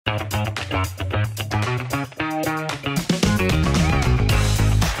Today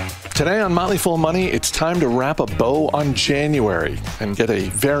on Motley Fool Money, it's time to wrap a bow on January and get a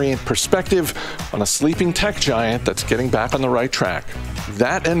variant perspective on a sleeping tech giant that's getting back on the right track.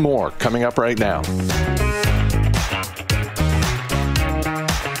 That and more coming up right now.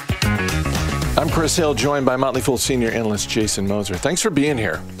 I'm Chris Hill, joined by Motley Fool senior analyst Jason Moser. Thanks for being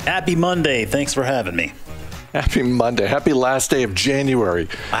here. Happy Monday. Thanks for having me. Happy Monday. Happy last day of January.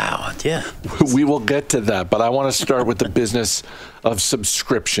 Wow, yeah. We will get to that, but I want to start with the business of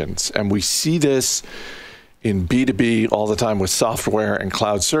subscriptions. And we see this in B2B all the time with software and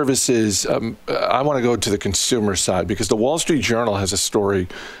cloud services. I want to go to the consumer side because the Wall Street Journal has a story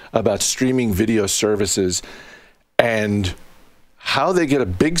about streaming video services and how they get a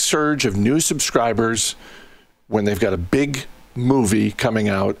big surge of new subscribers when they've got a big movie coming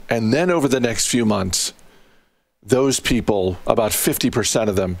out. And then over the next few months, those people, about 50%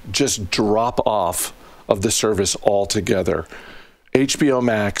 of them, just drop off of the service altogether. HBO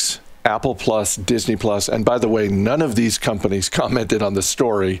Max, Apple Plus, Disney Plus, and by the way, none of these companies commented on the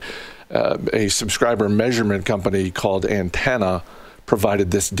story. A subscriber measurement company called Antenna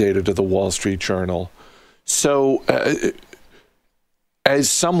provided this data to the Wall Street Journal. So as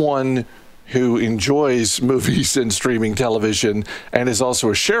someone who enjoys movies and streaming television and is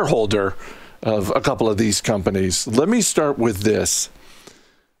also a shareholder of a couple of these companies, let me start with this.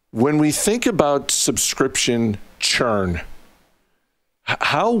 When we think about subscription churn,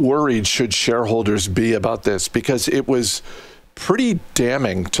 how worried should shareholders be about this? Because it was pretty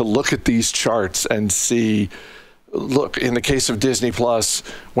damning to look at these charts and see, look, in the case of Disney Plus,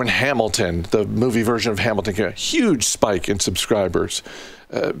 when Hamilton, the movie version of Hamilton, got a huge spike in subscribers.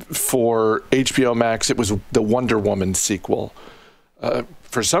 For HBO Max, it was the Wonder Woman sequel.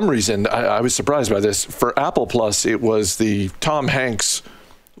 For some reason, I was surprised by this. For Apple Plus, it was the Tom Hanks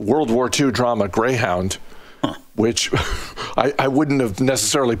World War II drama Greyhound, which I wouldn't have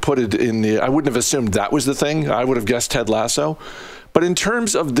necessarily put it in the, I wouldn't have assumed that was the thing. I would have guessed Ted Lasso. But in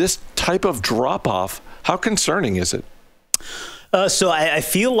terms of this type of drop-off, how concerning is it? So I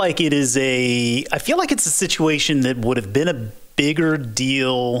feel like it is I feel like it's a situation that would have been a bigger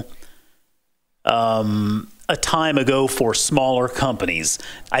deal a time ago for smaller companies.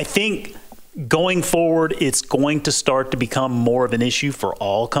 I think going forward, it's going to start to become more of an issue for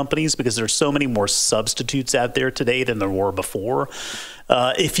all companies because there's so many more substitutes out there today than there were before.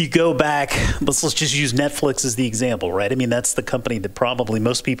 If you go back, let's just use Netflix as the example, right? I mean, that's the company that probably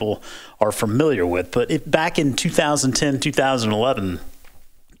most people are familiar with. But back in 2010, 2011,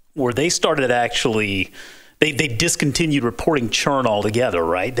 where they started actually, they discontinued reporting churn altogether,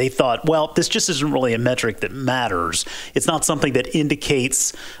 right? They thought, well, this just isn't really a metric that matters. It's not something that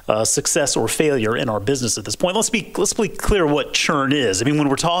indicates success or failure in our business at this point. Let's be clear what churn is. I mean, when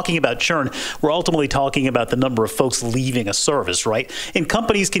we're talking about churn, we're ultimately talking about the number of folks leaving a service, right? And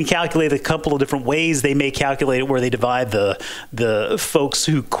companies can calculate a couple of different ways. They may calculate it where they divide the folks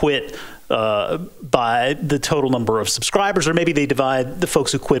who quit by the total number of subscribers, or maybe they divide the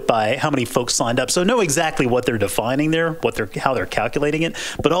folks who quit by how many folks signed up. So know exactly what they're defining there, how they're calculating it.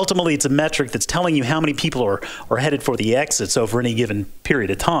 But ultimately, it's a metric that's telling you how many people are headed for the exits over any given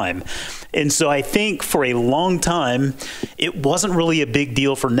period of time. And so I think for a long time, it wasn't really a big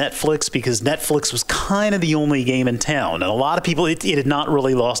deal for Netflix because Netflix was kind of the only game in town. And a lot of people, it had not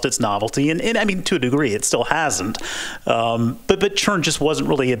really lost its novelty. And I mean, to a degree, it still hasn't. But churn just wasn't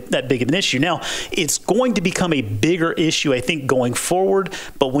really that big of an issue. Now, it's going to become a bigger issue, I think, going forward.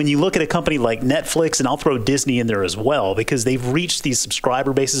 But when you look at a company like Netflix, and I'll throw Disney in there as well, because they've reached these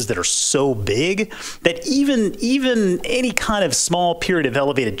subscriber bases that are so big that even any kind of small period of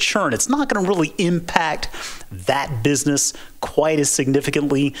elevated churn, it's not going to really impact that business quite as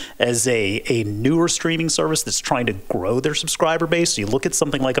significantly as a newer streaming service that's trying to grow their subscriber base. So you look at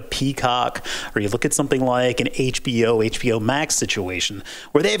something like a Peacock, or you look at something like an HBO Max situation,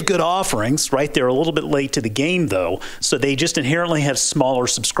 where they have good offerings, right? They're a little bit late to the game, though, so they just inherently have smaller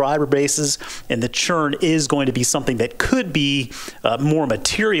subscriber bases, and the churn is going to be something that could be more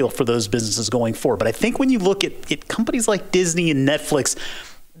material for those businesses going forward. But I think when you look at companies like Disney and Netflix,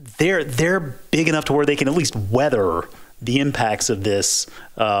 they're big enough to where they can at least weather the impacts of this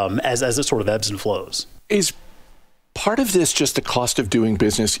as it sort of ebbs and flows. Is part of this just the cost of doing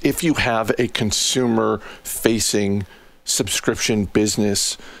business? If you have a consumer-facing subscription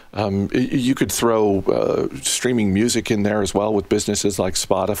business, you could throw streaming music in there as well with businesses like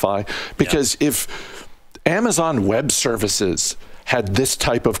Spotify. Because if Amazon Web Services had this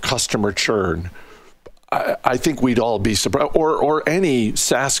type of customer churn, I think we'd all be surprised, or any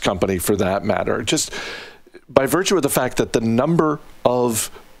SaaS company for that matter, just by virtue of the fact that the number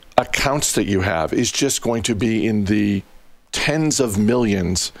of accounts that you have is just going to be in the tens of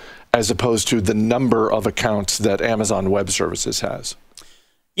millions as opposed to the number of accounts that Amazon Web Services has.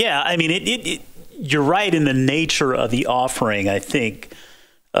 Yeah, I mean, you're right in the nature of the offering, I think,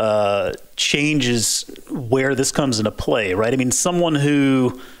 changes where this comes into play, right? I mean, someone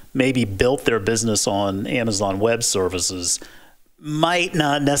who maybe built their business on Amazon Web Services might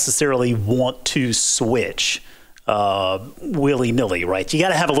not necessarily want to switch willy-nilly, right? You got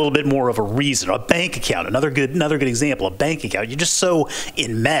to have a little bit more of a reason. A bank account, another good example, a bank account. You're just so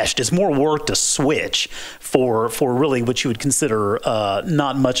enmeshed. It's more work to switch for really what you would consider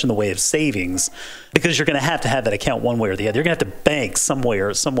not much in the way of savings, because you're going to have that account one way or the other. You're going to have to bank some way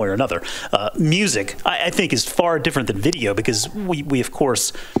or another. Music, I think, is far different than video, because we of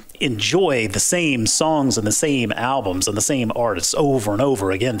course enjoy the same songs and the same albums and the same artists over and over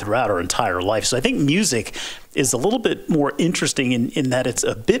again throughout our entire life. So I think music is a little bit more interesting in that it's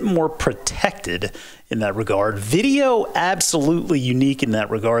a bit more protected in that regard. Video, absolutely unique in that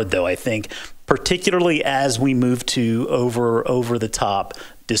regard, though, I think, particularly as we move to over the top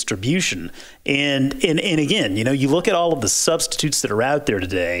distribution. And again, you know, you look at all of the substitutes that are out there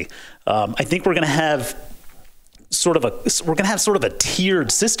today. I think we're going to have sort of a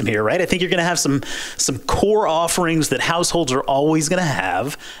tiered system here, right? I think you're going to have some core offerings that households are always going to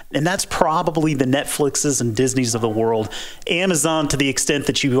have, and that's probably the Netflixes and Disneys of the world. Amazon, to the extent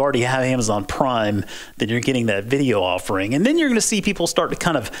that you already have Amazon Prime, then you're getting that video offering, and then you're going to see people start to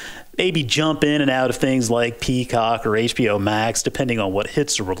kind of maybe jump in and out of things like Peacock or HBO Max, depending on what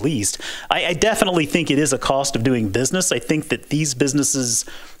hits are released. I definitely think it is a cost of doing business. I think that these businesses,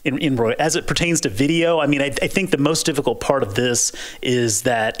 as it pertains to video, I mean, I think the most difficult part of this is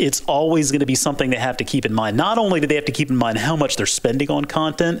that it's always going to be something they have to keep in mind. Not only do they have to keep in mind how much they're spending on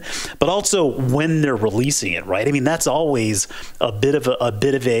content, but also when they're releasing it, right? I mean, that's always a bit of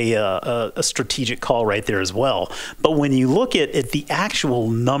a strategic call right there as well. But when you look at the actual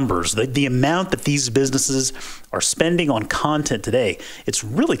numbers, the amount that these businesses are spending on content today, it's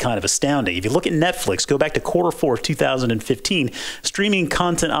really kind of astounding. If you look at Netflix, go back to Q4 of 2015, streaming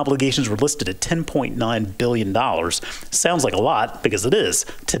content obligations were listed at $10.9 billion. Sounds like a lot, because it is.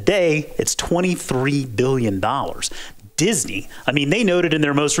 Today, it's $23 billion. Disney, I mean, they noted in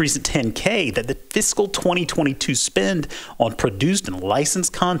their most recent 10K that the fiscal 2022 spend on produced and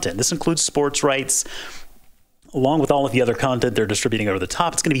licensed content, this includes sports rights, along with all of the other content they're distributing over the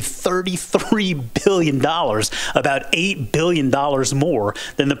top, it's going to be $33 billion, about $8 billion more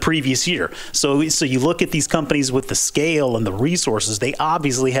than the previous year. So you look at these companies with the scale and the resources, they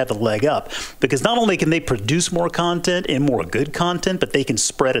obviously have the leg up, because not only can they produce more content and more good content, but they can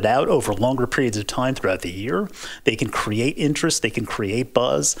spread it out over longer periods of time throughout the year. They can create interest, they can create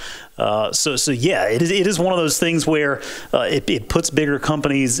buzz. So yeah, it is one of those things where it puts bigger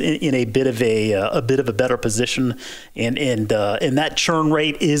companies in a bit of a better position. And that churn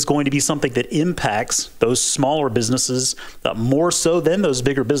rate is going to be something that impacts those smaller businesses more so than those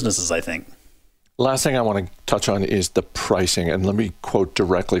bigger businesses, I think. Last thing I want to touch on is the pricing, and let me quote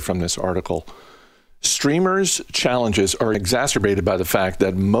directly from this article. Streamers' challenges are exacerbated by the fact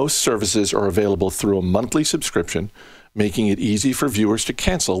that most services are available through a monthly subscription, making it easy for viewers to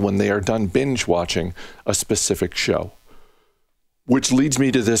cancel when they are done binge watching a specific show. Which leads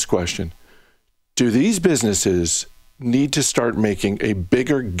me to this question. Do these businesses need to start making a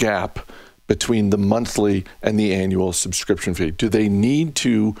bigger gap between the monthly and the annual subscription fee? Do they need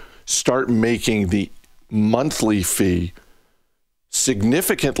to start making the monthly fee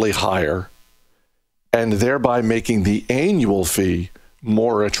significantly higher and thereby making the annual fee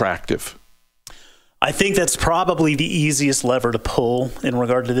more attractive? I think that's probably the easiest lever to pull in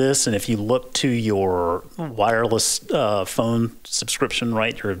regard to this. And if you look to your wireless phone subscription,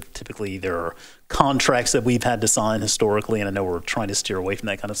 right, there are contracts that we've had to sign historically, and I know we're trying to steer away from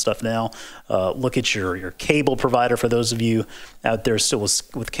that kind of stuff now. Look at your cable provider, for those of you out there still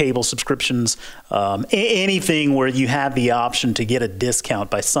with cable subscriptions. Anything where you have the option to get a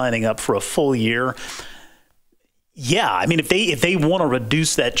discount by signing up for a full year. Yeah, I mean, if they want to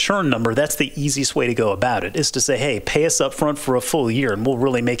reduce that churn number, that's the easiest way to go about it, is to say, hey, pay us up front for a full year and we'll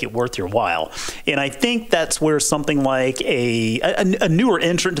really make it worth your while. And I think that's where something like a newer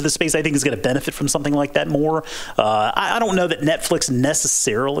entrant to the space, I think, is going to benefit from something like that more. I don't know that Netflix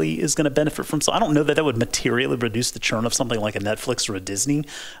necessarily is going to benefit from, so I don't know that would materially reduce the churn of something like a Netflix or a Disney.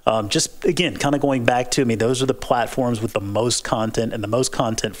 Just, again, kind of going back to, I mean, those are the platforms with the most content and the most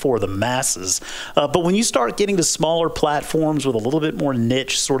content for the masses. But when you start getting to smaller platforms with a little bit more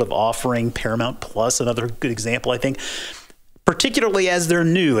niche sort of offering, Paramount Plus, another good example, I think, particularly as they're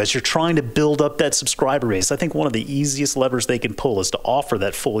new, as you're trying to build up that subscriber base. I think one of the easiest levers they can pull is to offer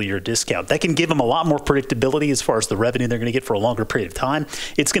that full year discount. That can give them a lot more predictability as far as the revenue they're going to get for a longer period of time.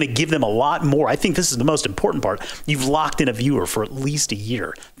 It's going to give them a lot more. I think this is the most important part. You've locked in a viewer for at least a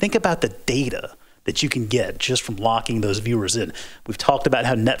year. Think about the data that you can get just from locking those viewers in. We've talked about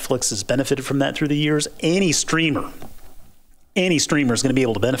how Netflix has benefited from that through the years. Any streamer is going to be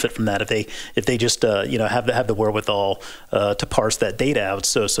able to benefit from that if they just have the wherewithal to parse that data out.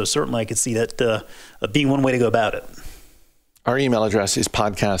 So certainly I could see that being one way to go about it. Our email address is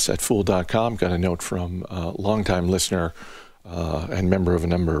podcast@fool.com. Got a note from a longtime listener and member of a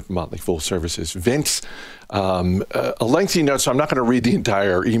number of Motley Fool services, Vince. A lengthy note, so I'm not going to read the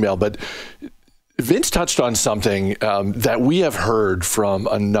entire email, but Vince touched on something that we have heard from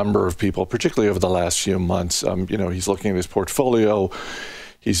a number of people, particularly over the last few months. He's looking at his portfolio.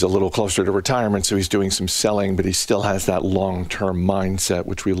 He's a little closer to retirement, so he's doing some selling, but he still has that long-term mindset,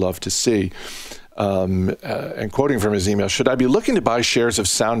 which we love to see. And quoting from his email, should I be looking to buy shares of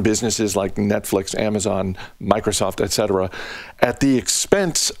sound businesses like Netflix, Amazon, Microsoft, et cetera, at the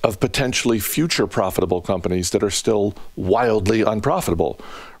expense of potentially future profitable companies that are still wildly unprofitable?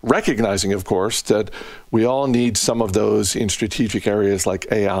 Recognizing, of course, that we all need some of those in strategic areas like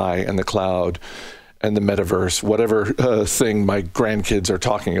AI and the cloud and the metaverse, whatever thing my grandkids are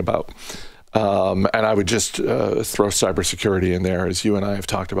talking about. And I would just throw cybersecurity in there, as you and I have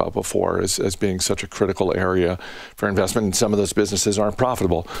talked about before, as being such a critical area for investment. And some of those businesses aren't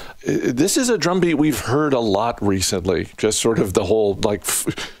profitable. This is a drumbeat we've heard a lot recently, just sort of the whole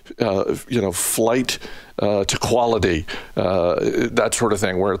flight to quality, that sort of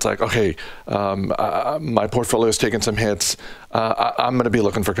thing, where it's like, okay, my portfolio is taking some hits. I'm going to be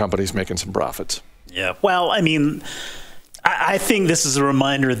looking for companies making some profits. Yeah. Well, I mean, I think this is a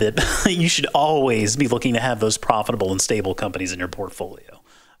reminder that you should always be looking to have those profitable and stable companies in your portfolio.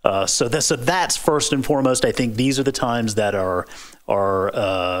 So that's first and foremost. I think these are the times that are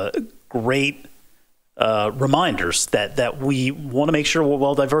great reminders that we want to make sure we're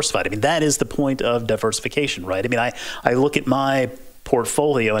well diversified. I mean, that is the point of diversification, right? I mean, I look at my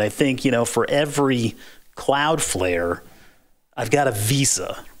portfolio and I think, for every Cloudflare, I've got a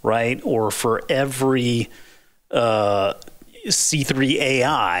Visa, right? Or for every C3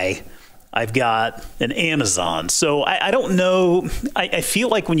 AI, I've got an Amazon. So I don't know. I feel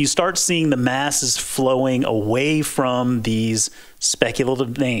like when you start seeing the masses flowing away from these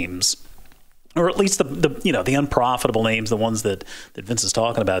speculative names, or at least the unprofitable names, the ones that Vince is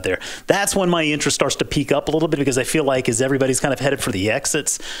talking about there, that's when my interest starts to peak up a little bit, because I feel like as everybody's kind of headed for the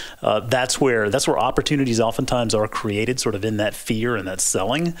exits, that's where opportunities oftentimes are created, sort of in that fear and that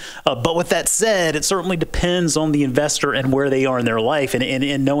selling. But with that said, it certainly depends on the investor and where they are in their life.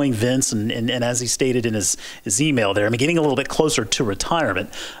 And knowing Vince, and as he stated in his email there, I mean, getting a little bit closer to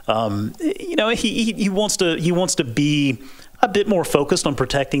retirement, he wants to be a bit more focused on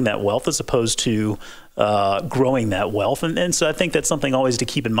protecting that wealth as opposed to growing that wealth. And so I think that's something always to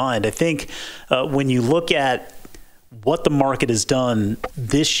keep in mind. I think when you look at what the market has done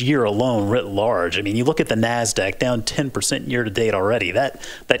this year alone writ large, I mean, you look at the NASDAQ down 10% year to date already.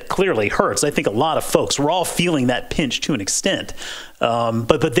 That clearly hurts. I think a lot of folks, we're all feeling that pinch to an extent.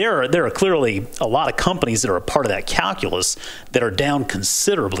 But there are clearly a lot of companies that are a part of that calculus that are down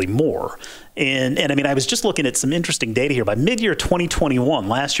considerably more. And I mean, I was just looking at some interesting data here. By mid-year 2021,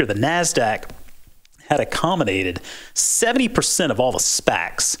 last year, the NASDAQ had accommodated 70% of all the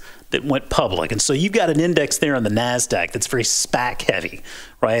SPACs that went public. And so you've got an index there on the NASDAQ that's very SPAC heavy,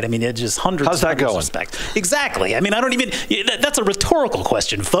 right? I mean, it's just hundreds of SPACs. Exactly. I mean, that's a rhetorical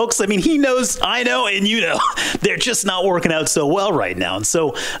question, folks. I mean, he knows, I know, and you know, they're just not working out so well right now. And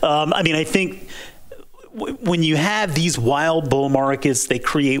so, I mean, I think when you have these wild bull markets, they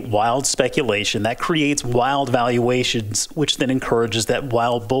create wild speculation. That creates wild valuations, which then encourages that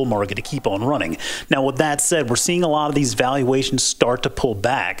wild bull market to keep on running. Now, with that said, we're seeing a lot of these valuations start to pull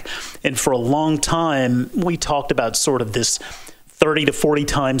back. And for a long time, we talked about sort of this 30 to 40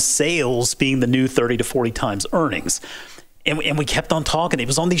 times sales being the new 30 to 40 times earnings. And we kept on talking. It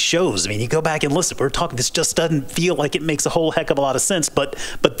was on these shows. I mean, you go back and listen. We're talking. This just doesn't feel like it makes a whole heck of a lot of sense. But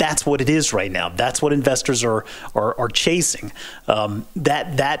that's what it is right now. That's what investors are chasing.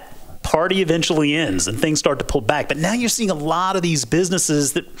 That party eventually ends and things start to pull back. But now you're seeing a lot of these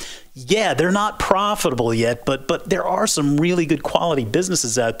businesses that, yeah, they're not profitable yet, but there are some really good quality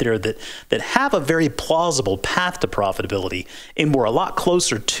businesses out there that have a very plausible path to profitability, and we're a lot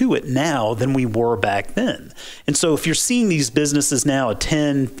closer to it now than we were back then. And so if you're seeing these businesses now at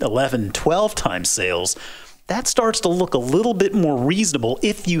 10, 11, 12 times sales, that starts to look a little bit more reasonable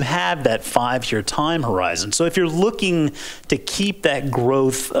if you have that 5-year time horizon. So if you're looking to keep that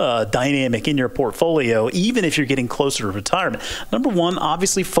growth dynamic in your portfolio, even if you're getting closer to retirement, number one,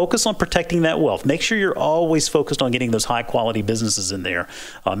 obviously focus on protecting that wealth. Make sure you're always focused on getting those high quality businesses in there.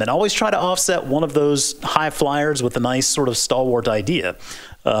 And always try to offset one of those high flyers with a nice sort of stalwart idea.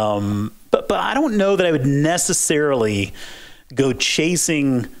 But I don't know that I would necessarily go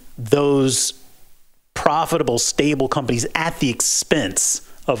chasing those profitable, stable companies at the expense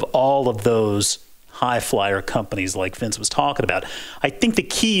of all of those high flyer companies like Vince was talking about. I think the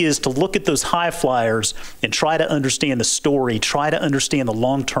key is to look at those high flyers and try to understand the story, try to understand the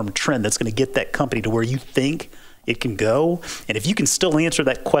long-term trend that's going to get that company to where you think it can go. And if you can still answer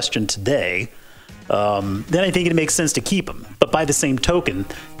that question today, then I think it makes sense to keep them. But by the same token,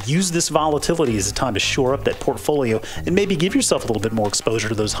 use this volatility as a time to shore up that portfolio and maybe give yourself a little bit more exposure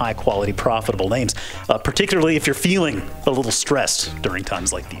to those high quality, profitable names, particularly if you're feeling a little stressed during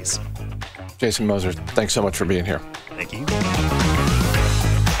times like these. Jason Moser, thanks so much for being here. Thank you.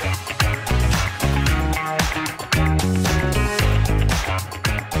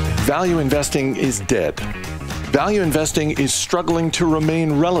 Value investing is dead. Value investing is struggling to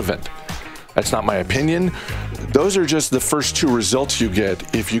remain relevant. That's not my opinion. Those are just the first two results you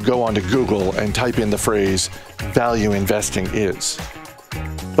get if you go onto Google and type in the phrase, value investing is.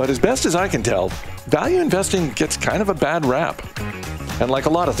 But as best as I can tell, value investing gets kind of a bad rap. And like a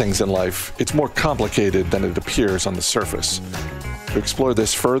lot of things in life, it's more complicated than it appears on the surface. To explore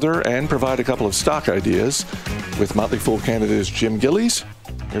this further and provide a couple of stock ideas, with Motley Fool Canada's Jim Gillies,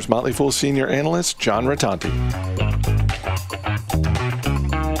 here's Motley Fool Senior Analyst John Rotonti.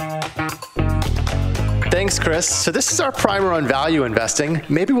 Thanks, Chris. So this is our primer on value investing.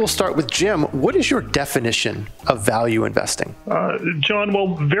 Maybe we'll start with Jim. What is your definition of value investing? John,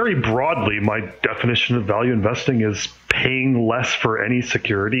 well, very broadly, my definition of value investing is paying less for any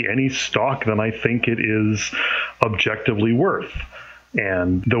security, any stock than I think it is objectively worth.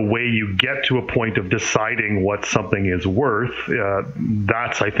 And the way you get to a point of deciding what something is worth,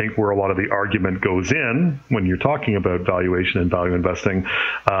 that's, I think, where a lot of the argument goes in when you're talking about valuation and value investing.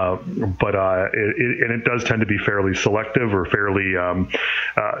 But it does tend to be fairly selective or fairly,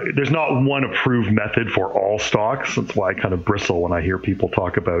 there's not one approved method for all stocks. That's why I kind of bristle when I hear people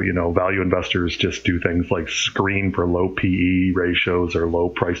talk about, value investors just do things like screen for low PE ratios or low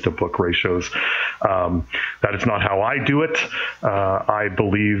price to book ratios. That is not how I do it. I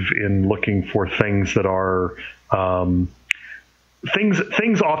believe in looking for things that are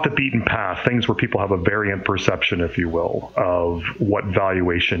things off the beaten path, things where people have a variant perception, if you will, of what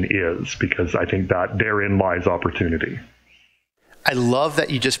valuation is, because I think that therein lies opportunity. I love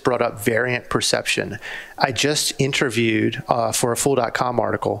that you just brought up variant perception. I just interviewed for a Fool.com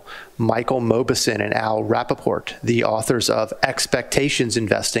article, Michael Mauboussin and Al Rappaport, the authors of Expectations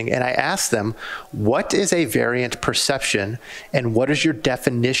Investing, and I asked them, what is a variant perception and what is your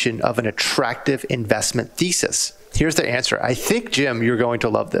definition of an attractive investment thesis? Here's the answer. I think, Jim, you're going to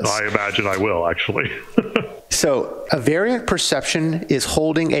love this. I imagine I will, actually. So a variant perception is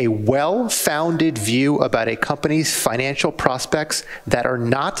holding a well-founded view about a company's financial prospects that are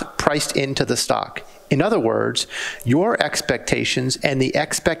not priced into the stock. In other words, your expectations and the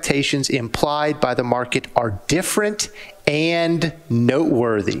expectations implied by the market are different and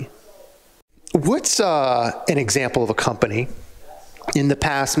noteworthy. What's an example of a company in the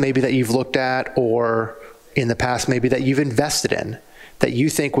past maybe that you've looked at, or in the past maybe that you've invested in, that you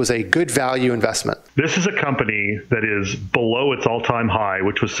think was a good value investment? This is a company that is below its all-time high,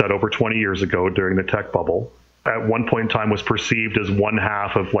 which was set over 20 years ago during the tech bubble. At one point in time was perceived as one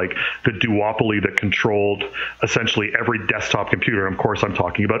half of like the duopoly that controlled essentially every desktop computer. And of course, I'm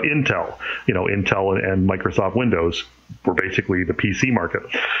talking about Intel. Intel and Microsoft Windows were basically the PC market.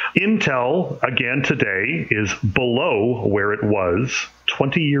 Intel, again, today is below where it was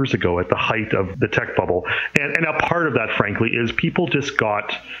 20 years ago at the height of the tech bubble. And a part of that, frankly, is people just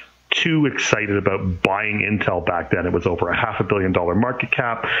got too excited about buying Intel back then. It was over a $500 million market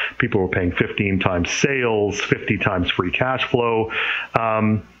cap. People were paying 15 times sales, 50 times free cash flow.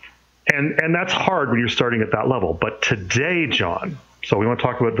 And that's hard when you're starting at that level. But today, John, so we want to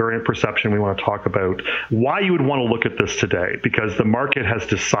talk about variant perception. We want to talk about why you would want to look at this today, because the market has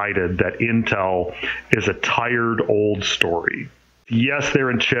decided that Intel is a tired old story. Yes, they're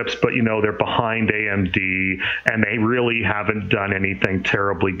in chips, but they're behind AMD, and they really haven't done anything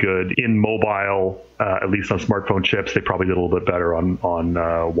terribly good in mobile, at least on smartphone chips. They probably did a little bit better on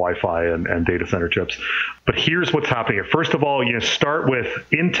Wi-Fi and data center chips. But here's what's happening. First of all, you start with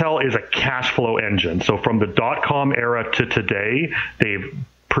Intel is a cash flow engine. So from the dot-com era to today, they've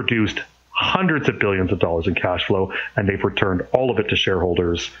produced hundreds of billions of dollars in cash flow, and they've returned all of it to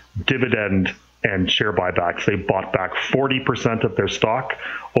shareholders, dividend and share buybacks. They bought back 40% of their stock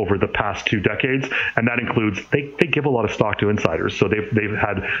over the past 2 decades, and that includes they give a lot of stock to insiders. So they've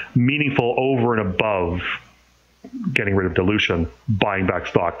had meaningful over and above getting rid of dilution, buying back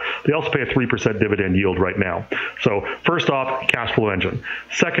stock. They also pay a 3% dividend yield right now. So first off, cash flow engine.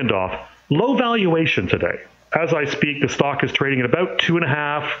 Second off, low valuation today. As I speak, the stock is trading at about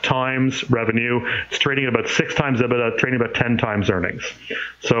 2.5 times revenue. It's trading at about 6 times EBITDA, trading about 10 times earnings.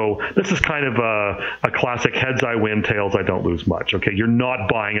 So this is kind of a classic heads I win, tails I don't lose much. Okay, you're not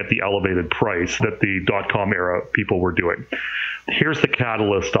buying at the elevated price that the .com era people were doing. Here's the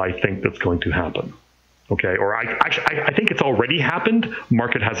catalyst I think that's going to happen. Okay, or I think it's already happened.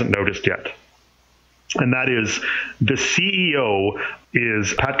 Market hasn't noticed yet. And that is the CEO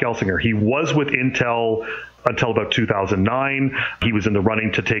is Pat Gelsinger. He was with Intel until about 2009. He was in the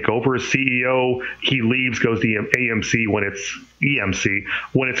running to take over as CEO. He leaves, goes to AMC when it's EMC,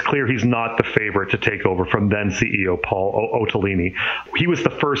 when it's clear he's not the favorite to take over from then CEO Paul Otellini. He was the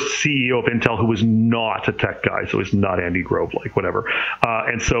first CEO of Intel who was not a tech guy, so he's not Andy Grove, like whatever.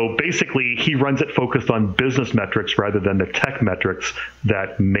 And so basically he runs it focused on business metrics rather than the tech metrics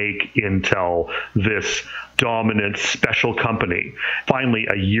that make Intel this dominant special company. Finally,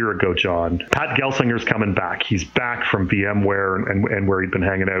 a year ago, John, Pat Gelsinger's coming back. He's back from VMware and where he'd been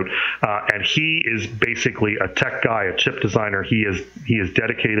hanging out. And he is basically a tech guy, a chip designer. He is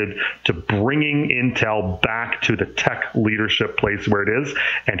dedicated to bringing Intel back to the tech leadership place where it is,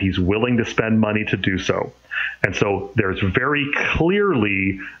 and he's willing to spend money to do so. And so there's very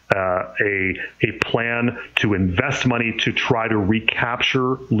clearly a plan to invest money to try to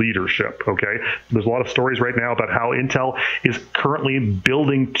recapture leadership, okay? There's a lot of stories right now about how Intel is currently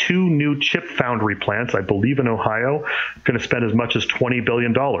building 2 new chip foundry plants, I believe in Ohio, going to spend as much as $20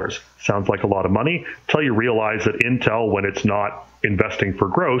 billion. Sounds like a lot of money, until you realize that Intel, when it's not investing for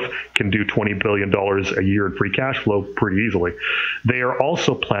growth, can do $20 billion a year in free cash flow pretty easily. They are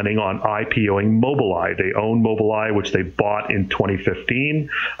also planning on IPOing Mobileye. They own Mobileye, which they bought in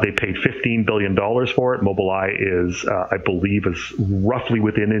 2015. They paid $15 billion for it. Mobileye is, I believe, is roughly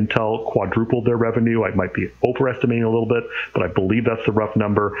within Intel, quadrupled their revenue. I might be overestimating a little bit, but I believe that's the rough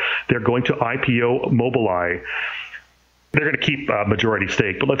number. They're going to IPO Mobileye. They're going to keep a majority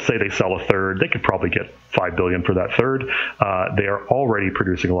stake, but let's say they sell a third. They could probably get $5 billion for that third. They are already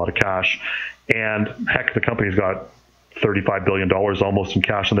producing a lot of cash. And heck, the company's got $35 billion almost in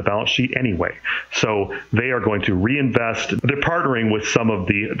cash on the balance sheet anyway. So they are going to reinvest. They're partnering with some of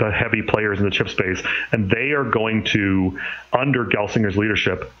the heavy players in the chip space, and they are going to, under Gelsinger's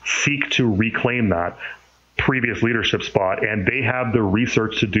leadership, seek to reclaim that previous leadership spot, and they have the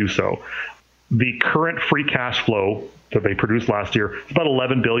research to do so. The current free cash flow that they produced last year is about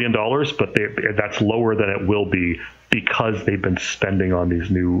 $11 billion, but that's lower than it will be because they've been spending on these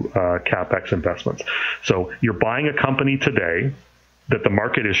new CapEx investments. So you're buying a company today that the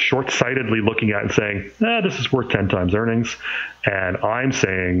market is short-sightedly looking at and saying, this is worth 10 times earnings. And I'm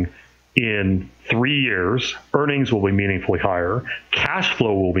saying in 3 years, earnings will be meaningfully higher. Cash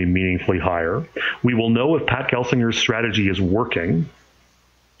flow will be meaningfully higher. We will know if Pat Gelsinger's strategy is working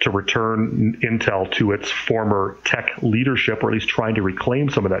to return Intel to its former tech leadership, or at least trying to reclaim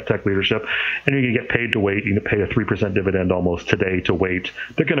some of that tech leadership. And you can get paid to wait. You can pay a 3% dividend almost today to wait.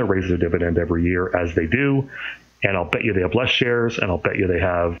 They're going to raise their dividend every year as they do. And I'll bet you they have less shares, and I'll bet you they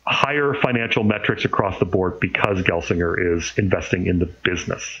have higher financial metrics across the board because Gelsinger is investing in the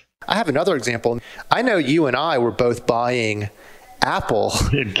business. I have another example. I know you and I were both buying Apple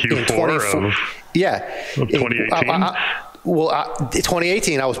in Q4 of 2018. Well,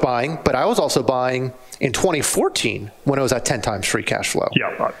 2018 I was buying, but I was also buying in 2014 when it was at 10 times free cash flow.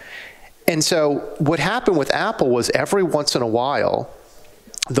 Yeah. And so what happened with Apple was every once in a while,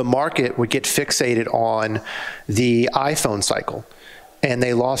 the market would get fixated on the iPhone cycle. And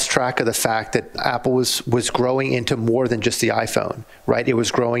they lost track of the fact that Apple was growing into more than just the iPhone, right? It was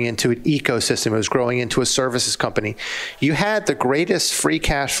growing into an ecosystem. It was growing into a services company. You had the greatest free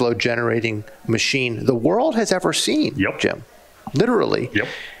cash flow generating machine the world has ever seen, Jim. Literally. Yep.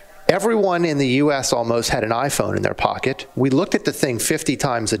 Everyone in the US almost had an iPhone in their pocket. We looked at the thing 50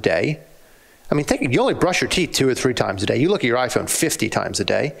 times a day. I mean, you only brush your teeth 2 or 3 times a day. You look at your iPhone 50 times a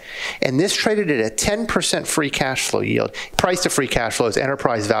day. And this traded at a 10% free cash flow yield. Price to free cash flow is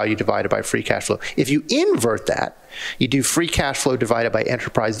enterprise value divided by free cash flow. If you invert that, you do free cash flow divided by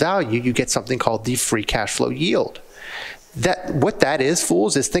enterprise value, you get something called the free cash flow yield. What that is,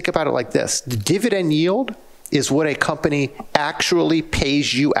 fools, is think about it like this. The dividend yield is what a company actually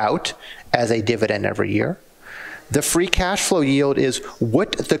pays you out as a dividend every year. The free cash flow yield is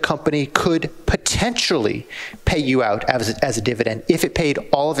what the company could potentially pay you out as a dividend if it paid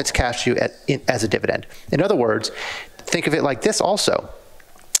all of its cash to you as a dividend. In other words, think of it like this also.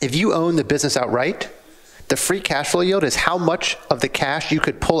 If you own the business outright, the free cash flow yield is how much of the cash you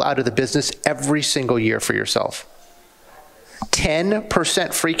could pull out of the business every single year for yourself.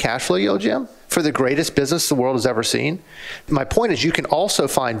 10% free cash flow yield, Jim, for the greatest business the world has ever seen. My point is you can also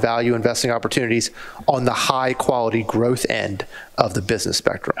find value investing opportunities on the high quality growth end of the business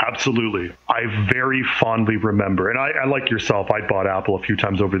spectrum. Absolutely. I very fondly remember, and I like yourself, I bought Apple a few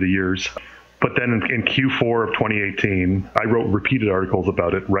times over the years. But then in Q4 of 2018, I wrote repeated articles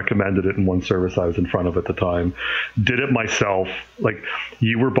about it, recommended it in one service I was in front of at the time, did it myself. Like,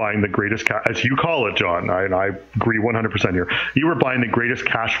 you were buying the greatest, as you call it, John, and I agree 100% here, you were buying the greatest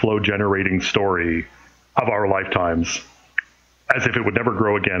cash flow generating story of our lifetimes, as if it would never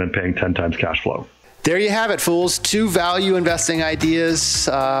grow again and paying 10 times cash flow. There you have it, fools. 2 value investing ideas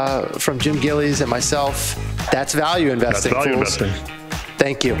from Jim Gillies and myself. That's value investing, That's value fools. investing.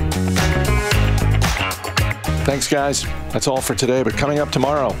 Thank you. Thanks, guys. That's all for today. But coming up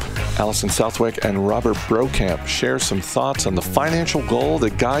tomorrow, Allison Southwick and Robert Brokamp share some thoughts on the financial goal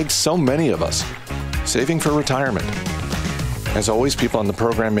that guides so many of us, saving for retirement. As always, people on the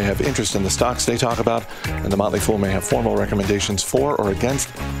program may have interest in the stocks they talk about, and the Motley Fool may have formal recommendations for or against,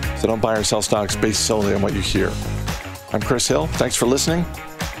 so don't buy or sell stocks based solely on what you hear. I'm Chris Hill. Thanks for listening.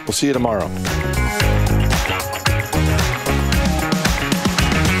 We'll see you tomorrow.